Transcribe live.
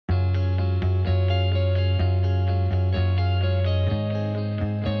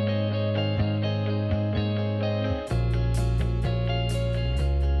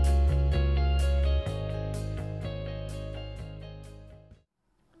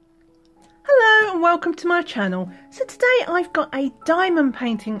and welcome to my channel. So today I've got a diamond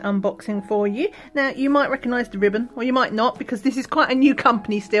painting unboxing for you. Now you might recognise the ribbon or you might not, because this is quite a new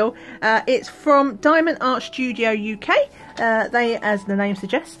company still. It's from Diamond Art Studio UK. They, as the name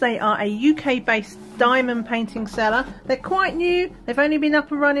suggests, they are a UK based diamond painting seller. They're quite new, they've only been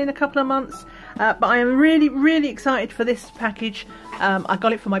up and running a couple of months, but I am really excited for this package. I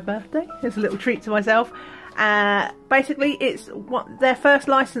got it for my birthday, it's a little treat to myself. Basically it's their first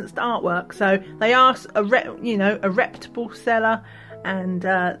licensed artwork, so they are a reputable seller, and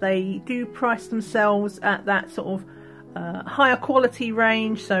they do price themselves at that sort of higher quality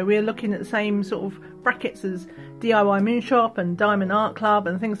range. So we're looking at the same sort of brackets as DIY Moonshop and Diamond Art Club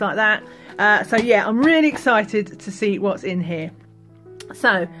and things like that. So yeah, I'm really excited to see what's in here.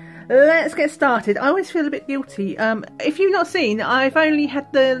 So let's get started. I always feel a bit guilty. If you've not seen, I've only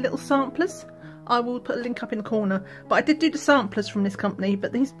had the little samplers. I will put a link up in the corner, but I did do the samplers from this company.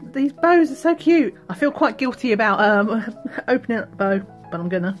 But these bows are so cute. I feel quite guilty about opening up the bow, but I'm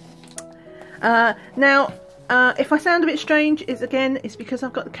gonna. Now, if I sound a bit strange, it's because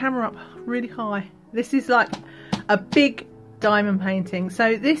I've got the camera up really high. This is like a big diamond painting.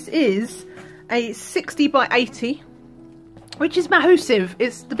 So this is a 60 by 80, which is massive.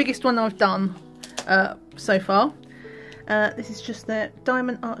 It's the biggest one I've done so far. This is just their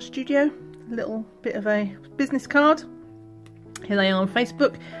Diamond Art Studio. Little bit of a business card. Here they are on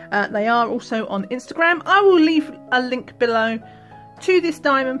Facebook. They are also on Instagram. I will leave a link below to this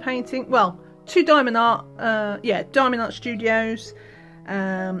diamond painting, well, to Diamond Art, Diamond Art Studios,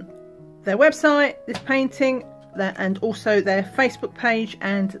 their website, this painting, and also their Facebook page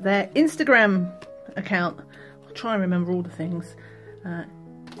and their Instagram account. I'll try and remember all the things.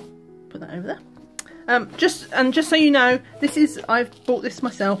 Put that over there. Just so you know, I've bought this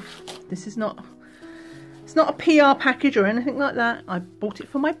myself. This is not, it's not a PR package or anything like that. I bought it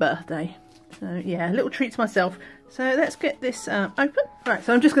for my birthday. So yeah, a little treat to myself. So let's get this open. Right,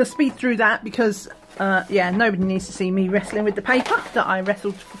 so I'm just going to speed through that because yeah, nobody needs to see me wrestling with the paper that I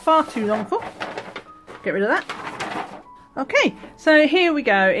wrestled for far too long for. Get rid of that. Okay, so here we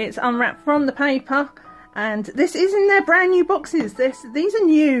go. It's unwrapped from the paper. And this is in their brand new boxes. These are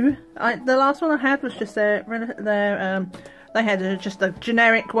new. The last one I had was just they had just a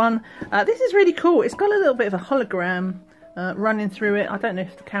generic one. This is really cool. It's got a little bit of a hologram running through it. I don't know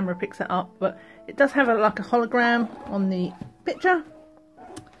if the camera picks it up, but it does have like a hologram on the picture.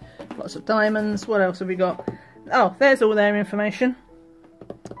 Lots of diamonds. What else have we got? Oh, there's all their information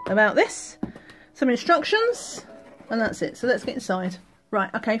about this. Some instructions, and that's it. So let's get inside. Right,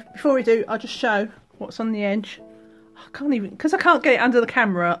 okay, before we do, I'll just show what's on the edge. I can't even, because I can't get it under the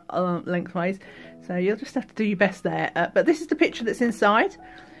camera lengthways, so you'll just have to do your best there. But this is the picture that's inside.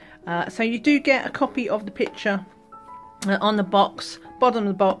 So you do get a copy of the picture on the box, bottom of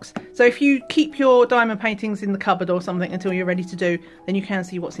the box. So if you keep your diamond paintings in the cupboard or something until you're ready to do, then you can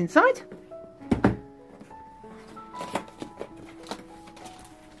see what's inside.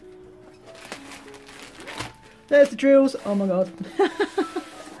 There's the drills. Oh my god.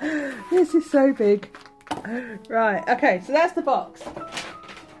 This is so big. Right, okay, so that's the box.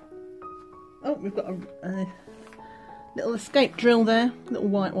 Oh, we've got a little escape drill there, little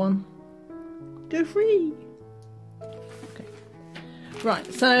white one. Go free. Okay.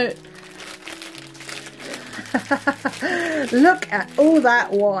 Right, so look at all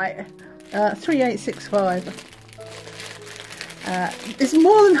that white. 3865. It's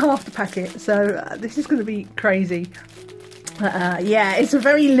more than half the packet, so this is going to be crazy. Yeah, it's a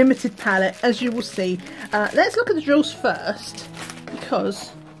very limited palette, as you will see. Let's look at the drills first,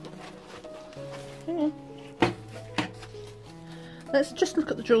 because hang on. Let's just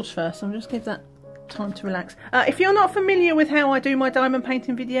look at the drills first. I'll just give that time to relax. If you're not familiar with how I do my diamond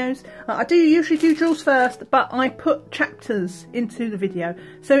painting videos, I do usually do drills first, but I put chapters into the video,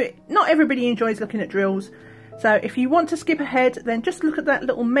 so not everybody enjoys looking at drills. So if you want to skip ahead, then just look at that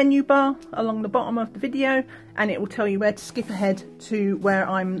little menu bar along the bottom of the video, and it will tell you where to skip ahead to where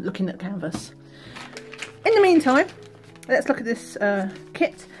I'm looking at canvas. In the meantime, let's look at this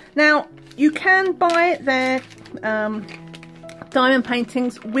kit. Now, you can buy their diamond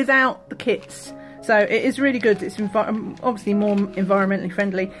paintings without the kits. So it is really good. It's obviously more environmentally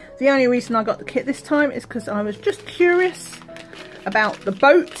friendly. The only reason I got the kit this time is because I was just curious about the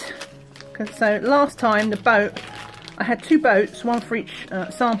boat. So last time the boat, I had two boats, one for each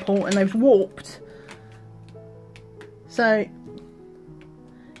sample, and they was warped. So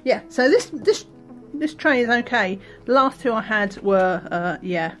yeah, so this tray is okay. The last two I had were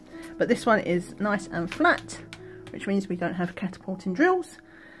yeah, but this one is nice and flat, which means we don't have catapulting drills.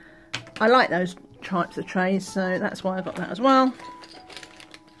 I like those types of trays, so that's why I got that as well.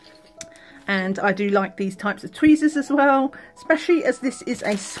 And I do like these types of tweezers as well, especially as this is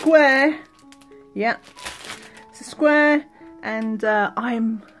a square. Yeah, it's a square, and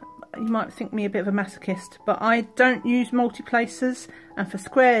you might think me a bit of a masochist, but I don't use multi-placers, and for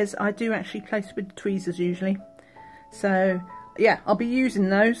squares I do actually place with the tweezers usually. So yeah, I'll be using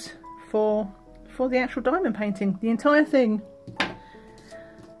those for the actual diamond painting, the entire thing.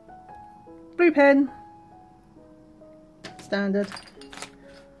 Blue pen, standard.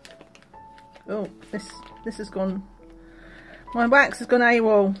 Oh, this has gone, my wax has gone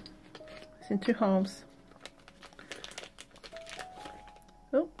AWOL. It's in two halves.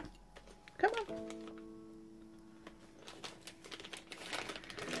 Oh, come on.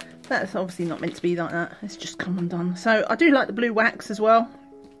 That's obviously not meant to be like that. It's just come undone. So I do like the blue wax as well.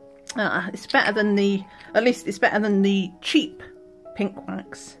 It's better than at least it's better than the cheap pink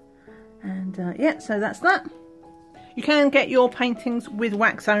wax. And yeah, so that's that. You can get your paintings with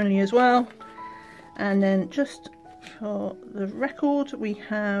wax only as well. And then just for the record, we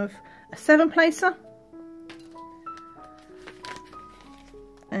have a 7-placer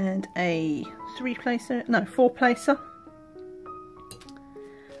and a 3-placer, no, 4-placer.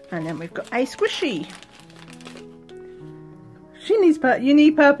 And then we've got a squishy. You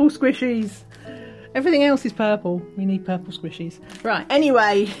need purple squishies. Everything else is purple. You need purple squishies. Right,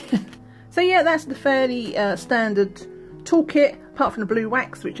 anyway. So yeah, that's the fairly standard toolkit, apart from the blue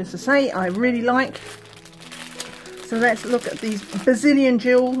wax, which, as I say, I really like. So let's look at these bazillion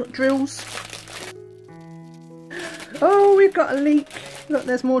drills. Oh, we've got a leak. Look,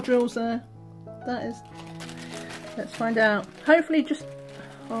 there's more drills there. That is... Let's find out. Hopefully just...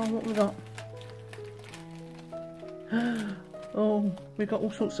 Oh, what have we got? Oh, we've got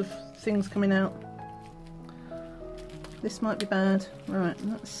all sorts of things coming out. This might be bad. Right,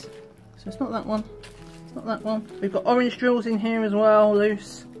 so it's not that one. It's not that one. We've got orange drills in here as well,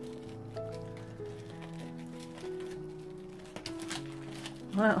 loose.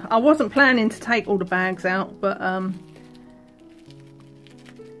 Well, I wasn't planning to take all the bags out, but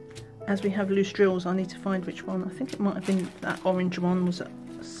as we have loose drills, I need to find which one. I think it might have been that orange one was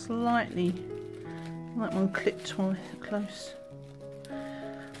slightly... That one clipped close.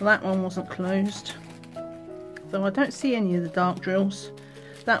 Well, that one wasn't closed. Though I don't see any of the dark drills.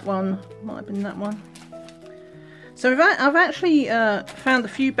 That one might have been that one. So I've actually found a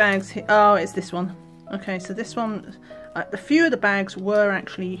few bags here. Oh, it's this one. Okay, so this one, a few of the bags were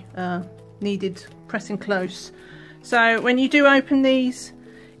actually needed pressing close. So when you do open these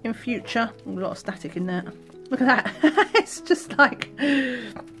in future, a lot of static in there. Look at that. It's just like,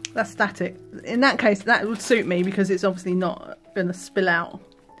 that's static. In that case, that would suit me because it's obviously not going to spill out.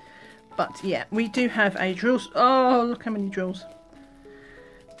 But yeah, we do have a drill. Oh, look how many drills.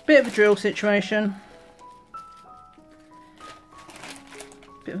 Bit of a drill situation.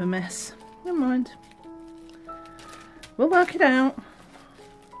 Bit of a mess. Never mind. We'll work it out.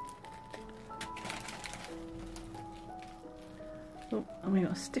 Oh, and we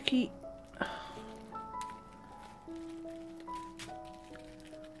got a sticky.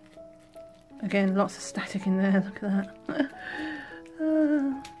 Again, lots of static in there. Look at that.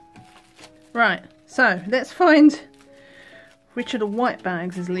 Right, so let's find which of the white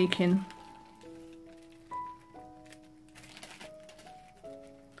bags is leaking.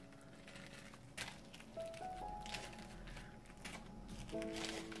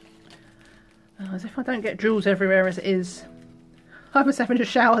 As if I don't get drills everywhere as it is. I was having a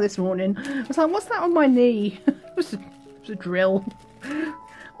shower this morning. I was like, what's that on my knee? It was a drill.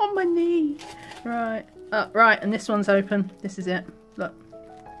 On my knee. Right. Right, and this one's open. This is it. Look.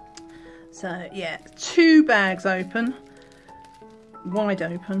 So, yeah, 2 bags open. Wide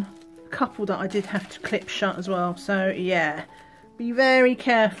open. A couple that I did have to clip shut as well. So, yeah. Be very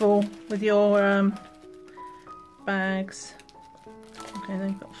careful with your bags. Okay, then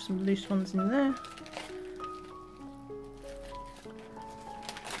you've got some loose ones in there.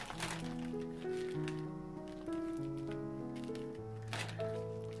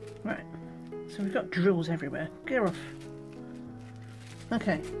 Right, so we've got drills everywhere. Get off.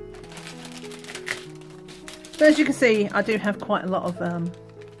 Okay. So as you can see, I do have quite a lot of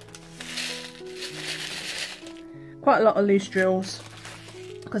loose drills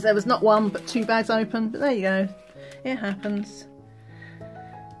because there was not 1 but 2 bags open. But there you go. It happens.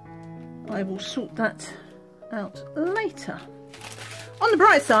 I will sort that out later. On the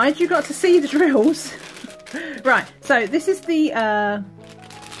bright side, you got to see the drills. Right, so this is the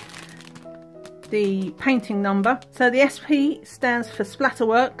painting number. So the SP stands for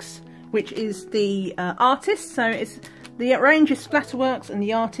Splatterworks, which is the artist. So it's the range is Splatterworks and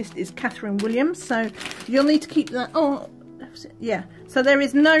the artist is Catherine Williams. So you'll need to keep that. Oh, Yeah, so there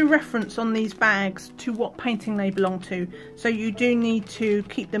is no reference on these bags to what painting they belong to, so you do need to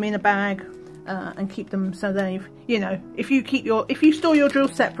keep them in a bag and keep them so they've, you know, if you store your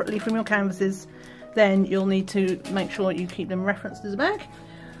drills separately from your canvases, then you'll need to make sure you keep them referenced as a bag.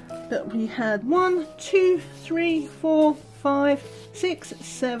 But we had 1, 2, 3, 4, 5, 6,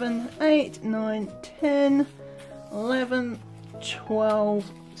 7, 8, 9, 10, 11,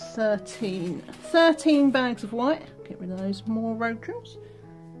 12, 13 bags of white. Get rid of those more road drills.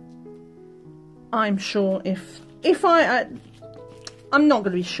 I'm sure I'm not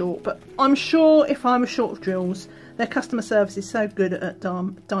going to be short, but I'm sure if I was short of drills, their customer service is so good at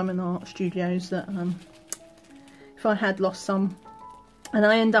Diamond Art Studios that if I had lost some and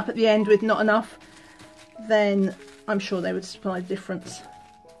I end up at the end with not enough, then I'm sure they would supply the difference.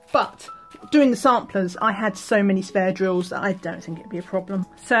 But doing the samplers, I had so many spare drills that I don't think it'd be a problem.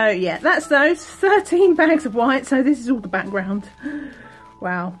 So yeah, that's those 13 bags of white. So this is all the background.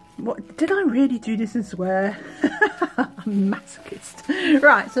 Wow, what did I really do this and swear? I'm a masochist.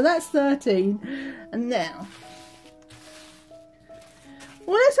 Right, so that's 13, and now,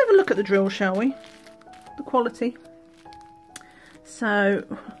 well, let's have a look at the drill, shall we? The quality. So,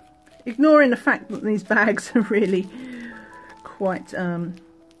 ignoring the fact that these bags are really quite, they're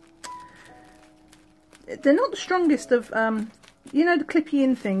not the strongest of, you know, the clippy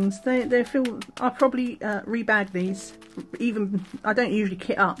in things. They feel, I'll probably rebag these. Even, I don't usually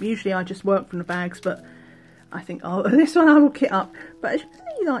kit up. Usually I just work from the bags, but I think, oh, this one I will kit up. But as you can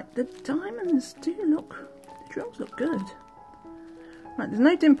see, like, the diamonds do look, the drills look good. Right, there's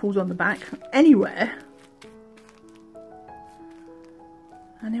no dimples on the back anywhere.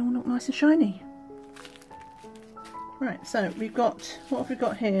 And they all look nice and shiny. Right, so we've got, what have we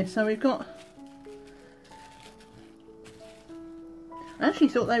got here? So we've got, I actually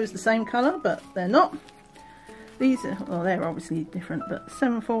thought they was the same colour, but they're not. These are, well, they're obviously different, but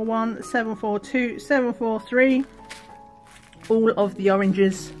 741, 742, 743, all of the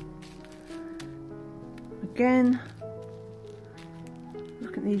oranges. Again,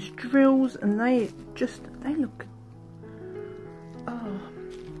 look at these drills, and they look, oh,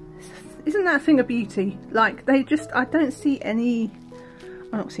 isn't that a thing of beauty? Like, they just, I don't see any,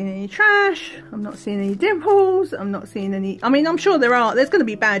 I'm not seeing any trash, I'm not seeing any dimples, I'm not seeing any, I mean, I'm sure there's going to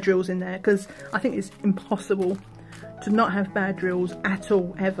be bad drills in there, because I think it's impossible to not have bad drills at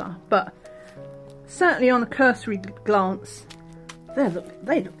all, ever. But certainly on a cursory glance, they look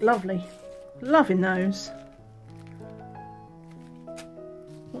lovely. Loving those.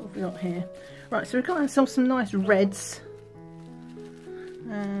 What have we got here? Right, so we've got ourselves some nice reds.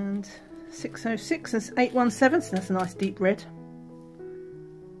 And 606 is 817, so that's a nice deep red.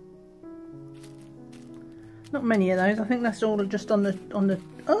 Not many of those. I think that's all just on the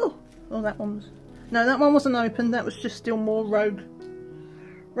oh, that one's, no, that one wasn't open. That was just still more rogue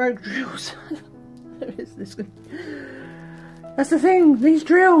drills. There is this one. That's the thing, these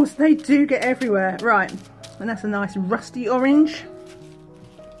drills, they do get everywhere. Right, and that's a nice rusty orange.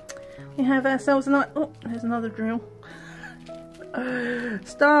 We have ourselves a nice, oh, there's another drill.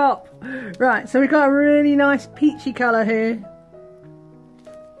 Stop. Right, so we've got a really nice peachy colour here.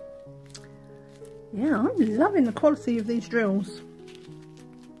 Yeah, I'm loving the quality of these drills.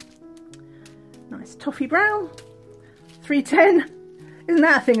 Nice toffee brown. 310. Isn't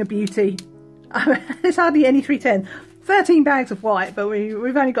that a thing of beauty? There's hardly any 310. 13 bags of white, but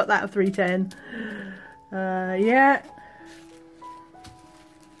we've only got that of 310. Yeah.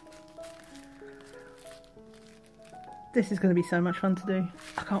 This is going to be so much fun to do.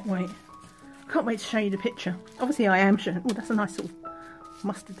 I can't wait. I can't wait to show you the picture. Obviously I am showing. Oh, that's a nice little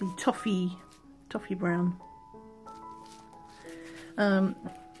mustardy toffee brown.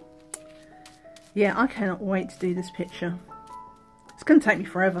 Yeah, I cannot wait to do this picture. It's going to take me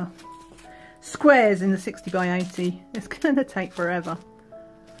forever. Squares in the 60 by 80. It's going to take forever.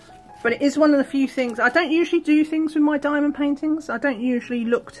 But it is one of the few things, I don't usually do things with my diamond paintings. I don't usually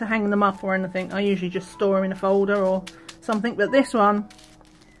look to hang them up or anything. I usually just store them in a folder or something. But this one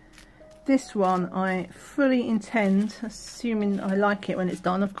I fully intend, assuming I like it when it's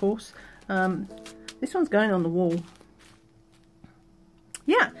done, of course. This one's going on the wall.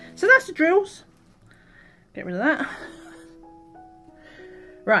 Yeah, so that's the drills. Get rid of that.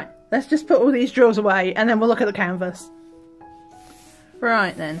 Right, let's just put all these drills away and then we'll look at the canvas.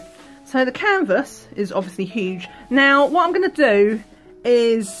 Right then, so the canvas is obviously huge. Now what I'm going to do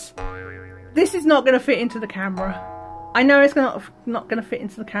is, this is not going to fit into the camera. I know it's not going to fit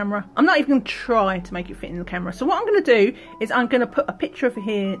into the camera. I'm not even going to try to make it fit in the camera. So what I'm going to do is I'm going to put a picture over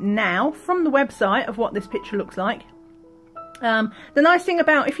here now from the website of what this picture looks like. The nice thing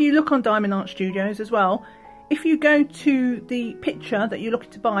about, if you look on Diamond Art Studios as well, if you go to the picture that you're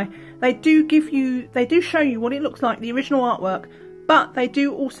looking to buy, they do show you what it looks like, the original artwork, but they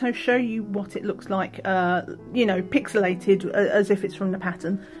do also show you what it looks like, you know, pixelated, as if it's from the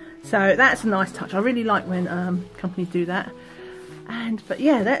pattern. So that's a nice touch. I really like when companies do that. But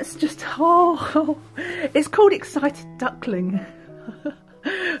yeah, that's just, oh, it's called Excited Duckling,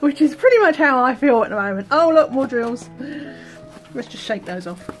 which is pretty much how I feel at the moment. Oh look, more drills. Let's just shake those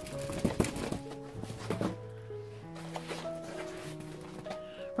off.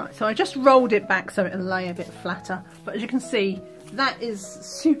 Right, so I just rolled it back so it'll lay a bit flatter, but as you can see, that is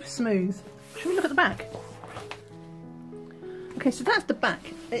super smooth. Should we look at the back? Okay, so that's the back.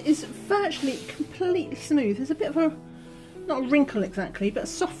 It is virtually completely smooth. There's a bit of a, not a wrinkle exactly, but a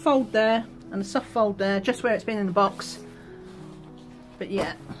soft fold there and a soft fold there, just where it's been in the box. But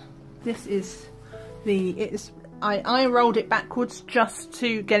yeah, this is I rolled it backwards just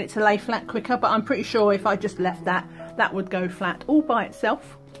to get it to lay flat quicker, but I'm pretty sure if I just left that, that would go flat all by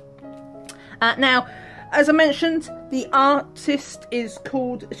itself. Now, as I mentioned, the artist is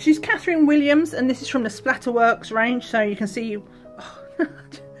called, she's Catherine Williams, and this is from the Splatterworks range, so you can see, oh,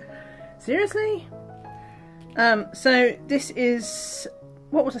 seriously? So this is,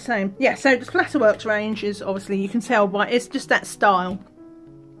 what was I saying? Yeah, so the Splatterworks range is obviously, you can tell by, it's just that style.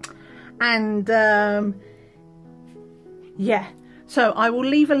 And yeah, so I will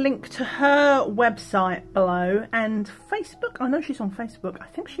leave a link to her website below, and Facebook. I know she's on Facebook. I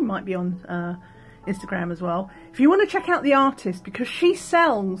think she might be on Instagram as well. If you want to check out the artist, because she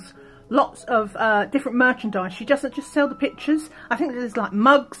sells lots of different merchandise. She doesn't just sell the pictures. I think there's like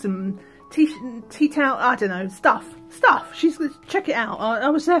mugs and tea towel, I don't know, stuff. Check it out. I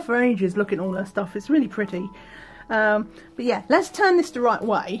was there for ages looking at all her stuff. It's really pretty. But yeah, let's turn this the right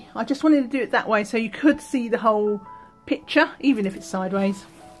way. I just wanted to do it that way so you could see the whole picture, even if it's sideways.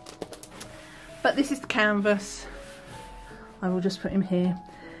 But this is the canvas. I will just put him here.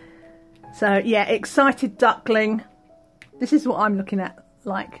 So yeah, Excited Duckling. This is what I'm looking at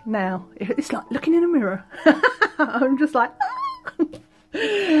like now. It's like looking in a mirror. I'm just like, ah.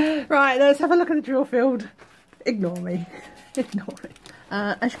 Right, let's have a look at the drill field. Ignore me. Ignore me.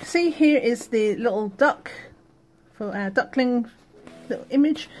 As you can see, here is the little duck for our duckling little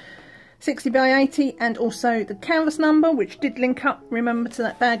image. 60 by 80, and also the canvas number, which did link up, remember, to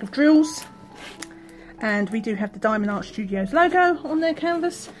that bag of drills. And we do have the Diamond Art Studios logo on their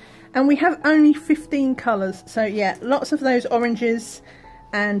canvas, and we have only 15 colours, so yeah, lots of those oranges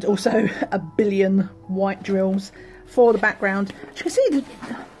and also a billion white drills for the background. As you can see,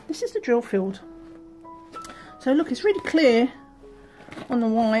 this is the drill field, so look, it's really clear on the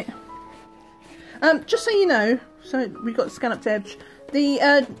white. Just so you know, so we've got the scalloped edge.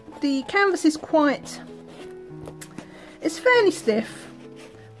 The canvas is quite, it's fairly stiff,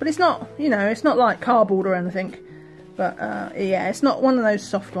 but it's not, you know, it's not like cardboard or anything. But yeah, it's not one of those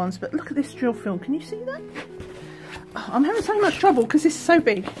soft ones. But look at this drill field. Can you see that? Oh, I'm having so much trouble because it's so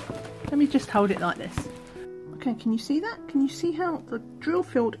big. Let me just hold it like this. Okay, can you see that? Can you see how the drill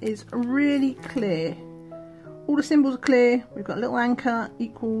field is really clear? All the symbols are clear. We've got a little anchor,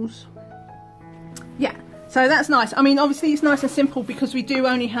 equals. Yeah. So that's nice. I mean, obviously it's nice and simple because we do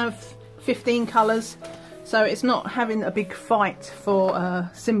only have 15 colours, so it's not having a big fight for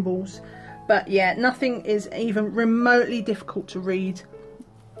symbols. But yeah, nothing is even remotely difficult to read.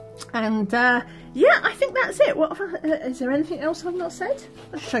 And yeah, I think that's it. What is there anything else I've not said?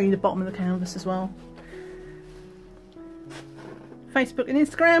 I'll show you the bottom of the canvas as well. Facebook and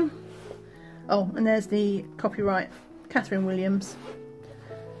Instagram. Oh, and there's the copyright, Catherine Williams.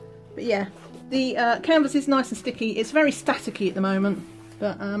 But yeah. The canvas is nice and sticky. It's very staticky at the moment,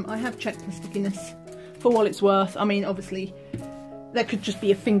 but I have checked the stickiness for what it's worth. I mean, obviously, there could just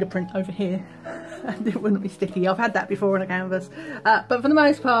be a fingerprint over here and it wouldn't be sticky. I've had that before on a canvas. But for the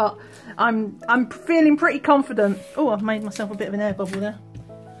most part, I'm feeling pretty confident. Oh, I've made myself a bit of an air bubble there.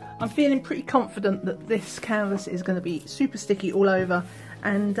 I'm feeling pretty confident that this canvas is going to be super sticky all over.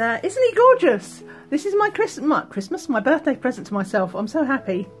 And isn't he gorgeous? This is my birthday present to myself. I'm so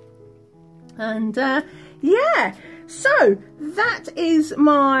happy. And yeah, so that is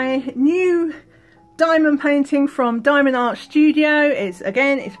my new diamond painting from Diamond Art Studio. It's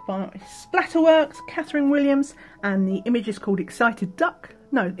by Splatterworks, Catherine Williams, and the image is called Excited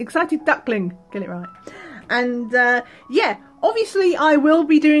Duckling, get it right. And yeah, obviously I will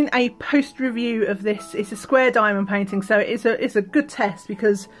be doing a post review of this. It's a square diamond painting, so it's a good test,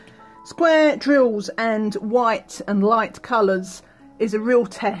 because square drills and white and light colours is a real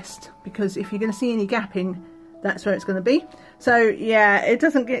test, because if you're going to see any gapping, that's where it's going to be. So yeah,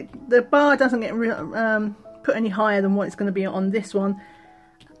 the bar doesn't get put any higher than what it's going to be on this one,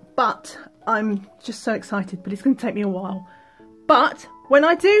 but I'm just so excited, but it's going to take me a while. But when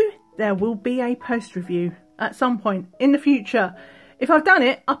I do, there will be a post review at some point in the future. If I've done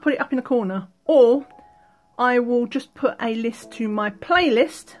it, I'll put it up in the corner, or I will just put a list to my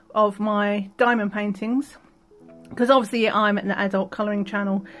playlist of my diamond paintings, because obviously I'm an adult colouring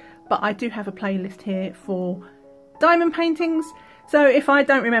channel, but I do have a playlist here for diamond paintings. So if I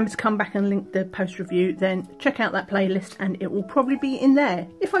don't remember to come back and link the post review, then check out that playlist and it will probably be in there,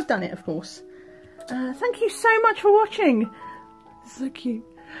 if I've done it, of course. Thank you so much for watching. So cute.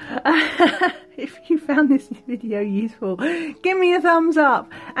 If you found this video useful, give me a thumbs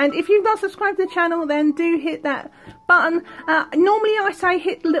up, and if you've not subscribed to the channel, then do hit that button. Normally I say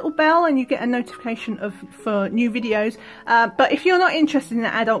hit the little bell and you get a notification for new videos, but if you're not interested in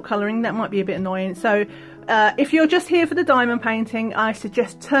adult colouring, that might be a bit annoying. So if you're just here for the diamond painting, I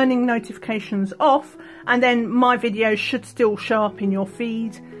suggest turning notifications off, and then my videos should still show up in your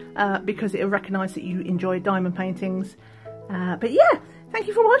feed, because it'll recognise that you enjoy diamond paintings. But yeah, thank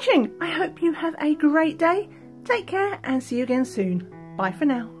you for watching. I hope you have a great day. Take care and see you again soon. Bye for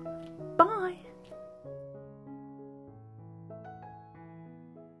now.